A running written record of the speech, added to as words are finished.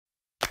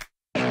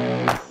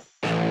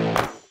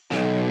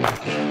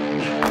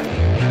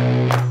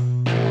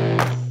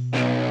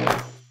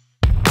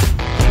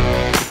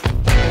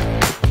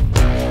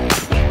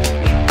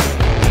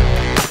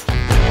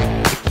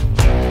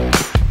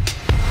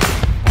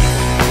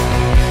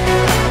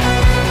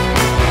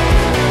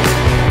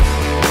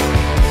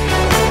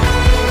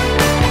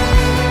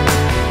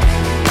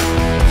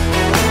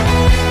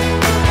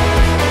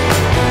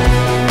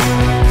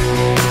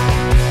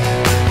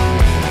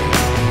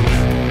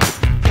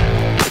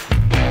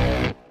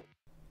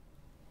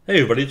Hey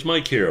everybody, it's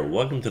Mike here.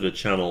 Welcome to the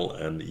channel,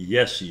 and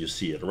yes, you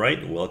see it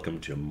right. Welcome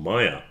to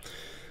Maya.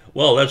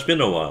 Well, that's been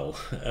a while.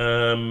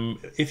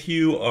 If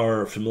you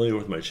are familiar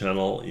with my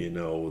channel, you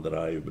know that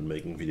I've been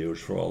making videos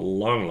for a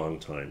long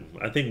time.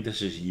 I think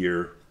this is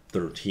year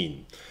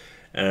 13.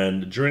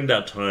 And during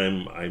that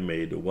time, I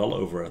made well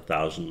over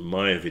 1,000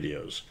 Maya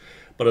videos.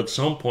 But at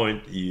some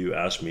point, you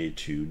asked me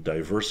to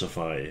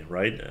diversify,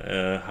 right?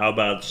 How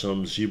about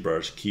some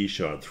ZBrush,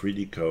 Keyshot,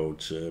 3D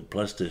codes,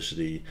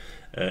 plasticity,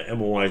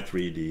 MOI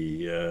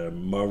 3D,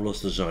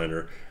 Marvelous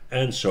Designer,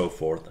 and so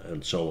forth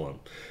and so on.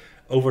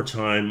 Over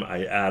time,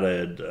 I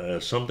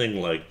added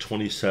something like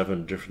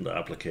 27 different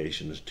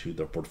applications to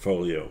the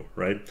portfolio,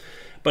 right?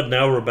 But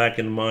now we're back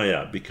in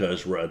Maya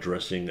because we're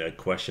addressing a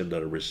question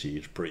that I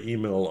received per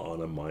email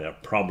on a Maya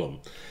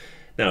problem.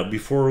 Now,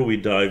 before we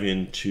dive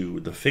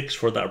into the fix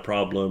for that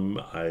problem,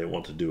 I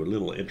want to do a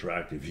little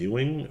interactive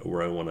viewing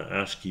where I want to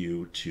ask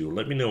you to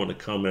let me know in the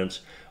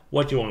comments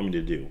what you want me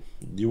to do.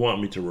 Do you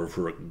want me to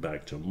revert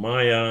back to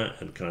Maya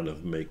and kind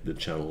of make the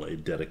channel a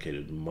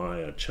dedicated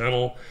Maya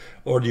channel?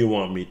 Or do you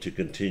want me to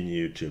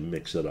continue to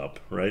mix it up,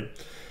 right?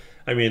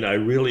 I mean, I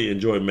really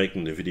enjoy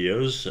making the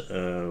videos.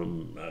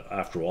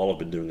 After all, I've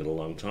been doing it a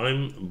long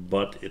time,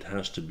 but it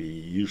has to be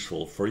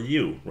useful for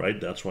you, right?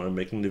 That's why I'm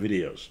making the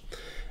videos.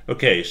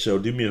 Okay, so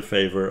do me a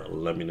favor,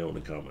 let me know in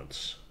the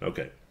comments.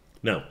 Okay,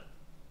 now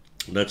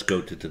let's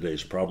go to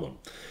today's problem.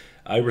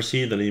 I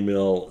received an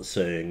email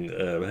saying,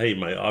 hey,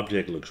 my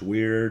object looks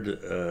weird.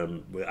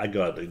 I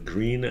got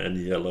green and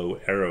yellow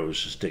arrows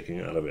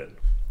sticking out of it.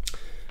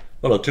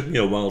 Well, it took me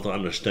a while to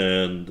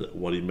understand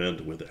what he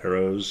meant with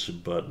arrows,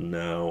 but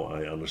now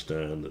I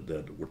understand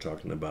that we're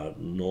talking about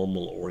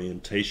normal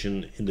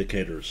orientation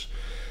indicators.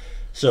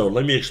 So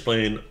let me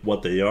explain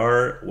what they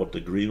are, what the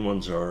green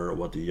ones are,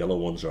 what the yellow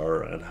ones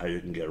are, and how you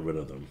can get rid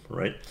of them,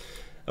 right?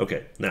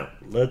 Okay, now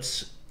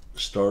let's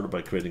start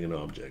by creating an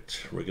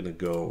object. We're going to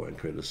go and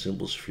create a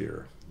simple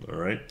sphere, all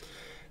right?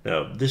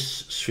 Now, this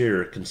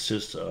sphere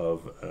consists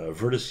of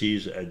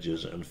vertices,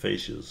 edges, and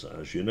faces,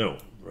 as you know,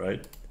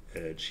 right?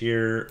 Edge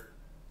here,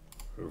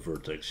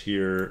 vertex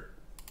here,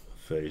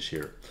 face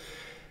here.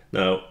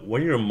 Now,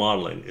 when you're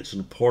modeling, it's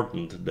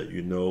important that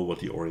you know what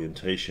the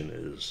orientation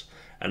is.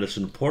 And it's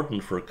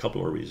important for a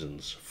couple of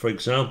reasons. For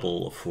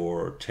example,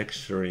 for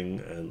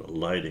texturing and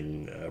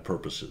lighting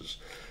purposes.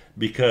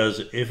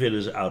 Because if it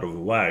is out of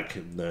whack,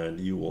 then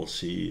you will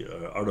see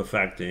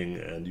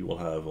artifacting and you will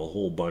have a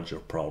whole bunch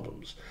of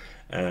problems.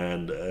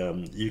 And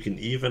you can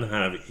even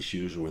have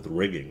issues with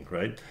rigging,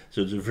 right?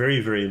 So it's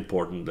very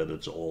important that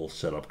it's all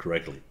set up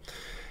correctly.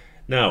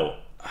 Now,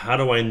 how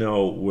do I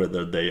know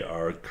whether they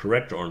are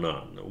correct or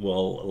not?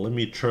 Well, let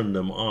me turn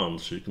them on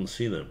so you can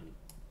see them.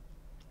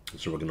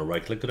 So we're going to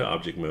right click to the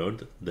object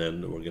mode,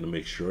 then we're going to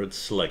make sure it's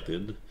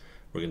selected.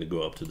 We're going to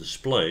go up to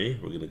display,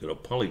 we're going to go to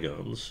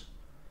polygons,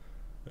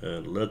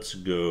 and let's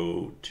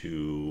go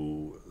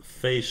to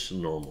face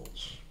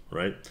normals,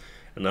 right?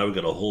 And now we've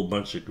got a whole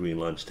bunch of green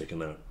lines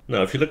taken out.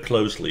 Now if you look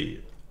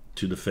closely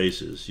to the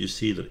faces, you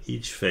see that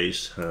each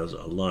face has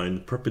a line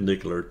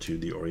perpendicular to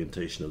the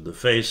orientation of the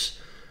face,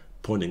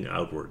 pointing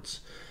outwards.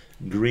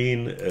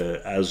 Green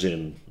as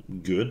in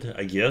good,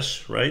 I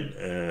guess, right?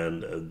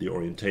 And the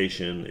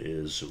orientation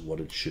is what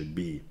it should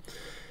be.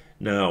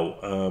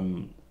 Now,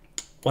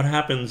 what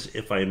happens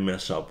if I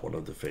mess up one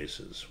of the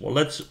faces? Well,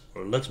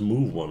 let's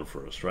move one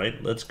first,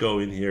 right? Let's go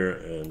in here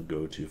and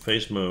go to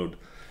face mode,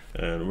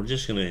 and we're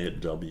just gonna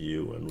hit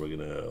W, and we're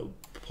gonna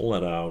pull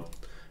that out,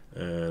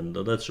 and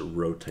let's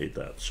rotate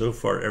that. So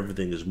far,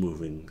 everything is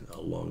moving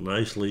along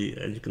nicely,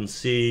 and you can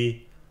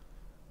see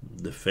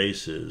the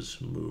faces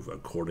move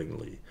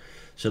accordingly.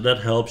 So that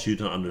helps you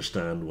to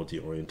understand what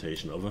the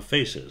orientation of a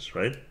face is,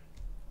 right?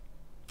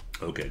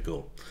 Okay,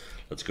 cool.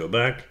 Let's go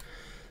back.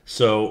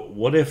 So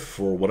what if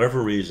for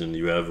whatever reason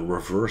you have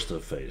reversed a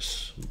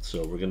face?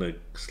 So we're gonna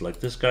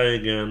select this guy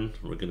again.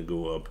 We're gonna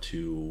go up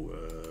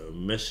to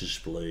mesh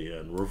display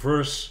and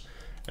reverse,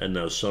 and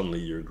now suddenly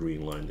your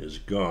green line is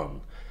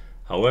gone.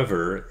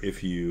 However,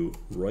 if you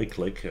right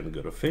click and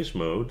go to face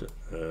mode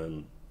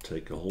and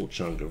take a whole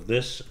chunk of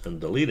this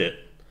and delete it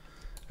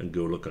and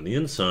go look on the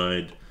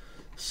inside,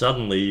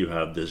 suddenly you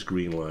have this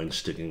green line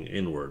sticking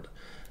inward.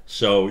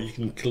 So you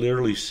can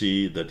clearly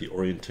see that the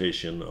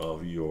orientation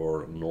of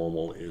your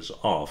normal is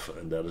off,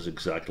 and that is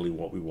exactly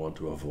what we want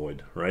to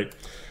avoid, right?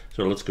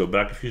 So let's go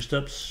back a few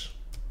steps.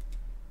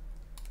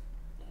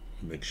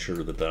 Make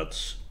sure that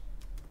that's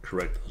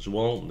correct as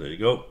well. There you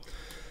go.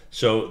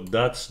 So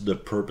that's the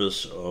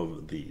purpose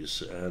of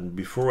these. And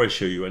before I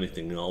show you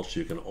anything else,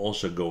 you can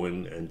also go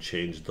in and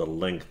change the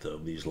length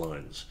of these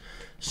lines.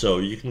 So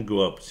you can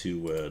go up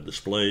to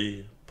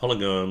display,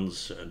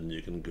 polygons, and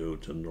you can go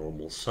to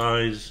normal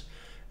size.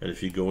 And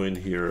if you go in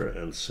here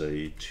and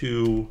say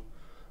 2,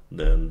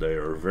 then they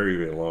are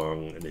very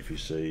long. And if you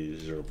say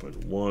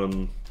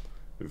 0.1,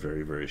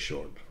 very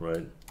short,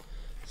 right?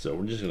 So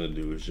we're just going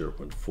to do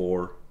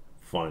 0.4,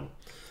 fine.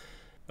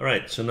 All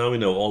right, so now we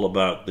know all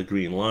about the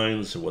green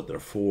lines, what they're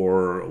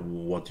for,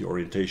 what the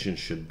orientation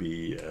should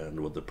be, and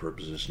what the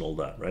purpose is and all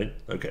that, right?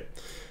 Okay.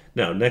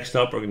 Now, next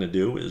up, we're going to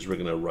do is we're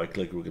going to right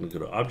click, we're going to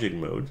go to object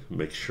mode,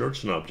 make sure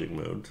it's in object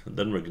mode, and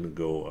then we're going to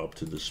go up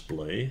to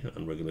display,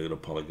 and we're going to go to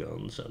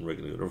polygons, and we're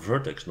going to go to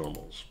vertex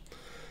normals.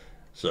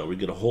 So we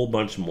get a whole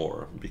bunch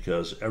more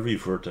because every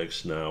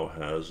vertex now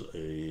has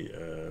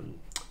a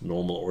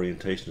normal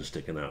orientation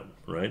sticking out,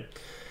 right?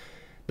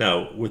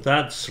 Now, with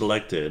that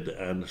selected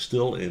and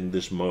still in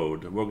this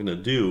mode, what we're going to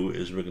do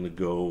is we're going to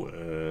go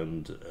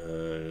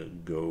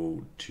and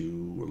go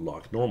to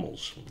lock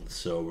normals.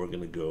 So we're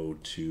going to go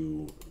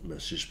to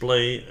mesh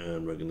display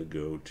and we're going to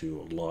go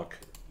to lock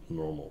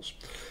normals.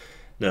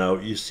 Now,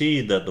 you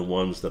see that the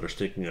ones that are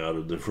sticking out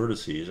of the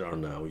vertices are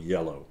now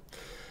yellow,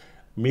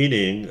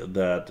 meaning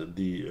that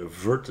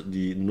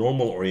the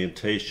normal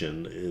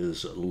orientation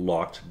is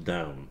locked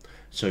down,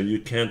 so you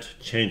can't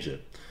change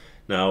it.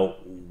 Now,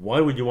 why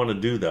would you want to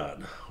do that?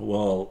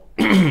 Well,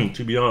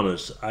 to be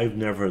honest, I've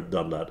never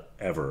done that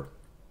ever,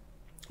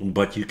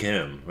 but you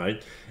can,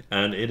 right?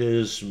 And it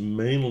is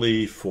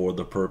mainly for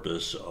the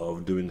purpose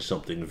of doing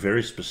something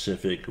very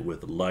specific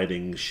with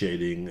lighting,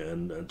 shading,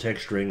 and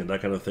texturing and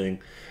that kind of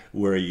thing,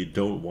 where you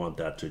don't want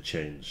that to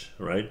change,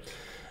 right?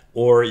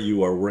 Or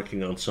you are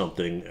working on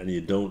something and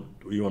you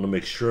want to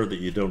make sure that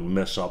you don't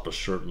mess up a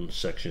certain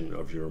section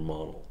of your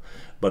model.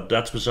 But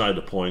that's beside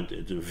the point.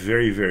 It's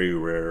very, very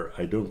rare.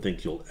 I don't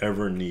think you'll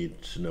ever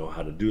need to know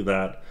how to do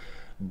that.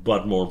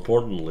 But more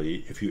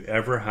importantly, if you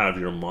ever have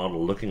your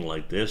model looking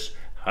like this,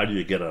 how do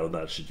you get out of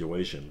that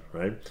situation,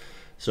 right?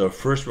 So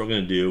first we're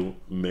going to do,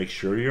 make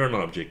sure you're in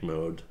object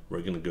mode.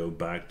 We're going to go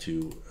back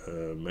to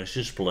mesh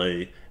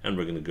display and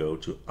we're going to go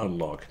to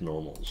unlock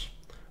normals,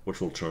 which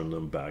will turn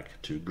them back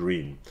to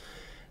green.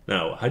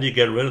 Now, how do you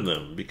get rid of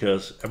them?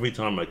 Because every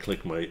time I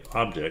click my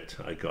object,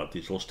 I got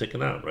these all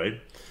sticking out,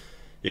 right?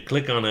 You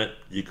click on it,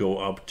 you go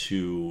up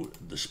to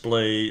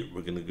display,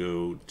 we're going to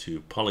go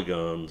to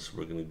polygons,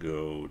 we're going to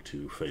go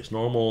to face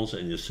normals,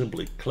 and you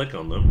simply click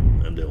on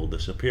them and they will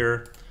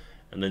disappear.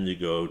 And then you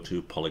go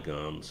to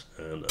polygons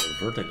and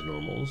vertex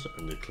normals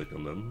and you click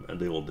on them and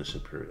they will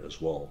disappear as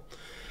well.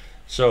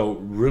 So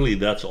really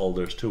that's all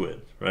there's to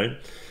it, right?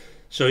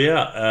 So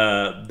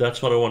yeah,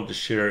 that's what I wanted to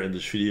share in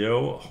this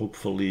video.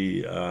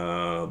 Hopefully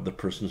the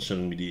person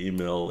sending me the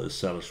email is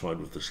satisfied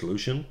with the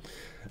solution.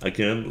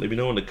 Again, let me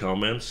know in the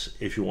comments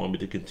if you want me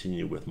to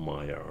continue with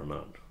Maya or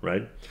not,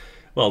 right?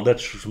 Well,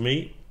 that's for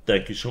me.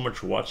 Thank you so much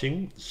for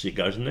watching. See you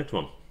guys in the next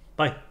one.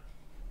 Bye.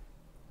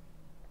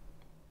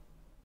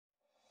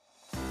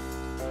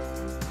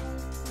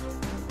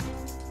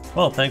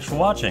 Well, thanks for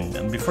watching.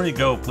 And before you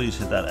go, please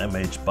hit that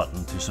MH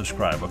button to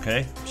subscribe,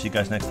 okay? See you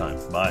guys next time.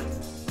 Bye.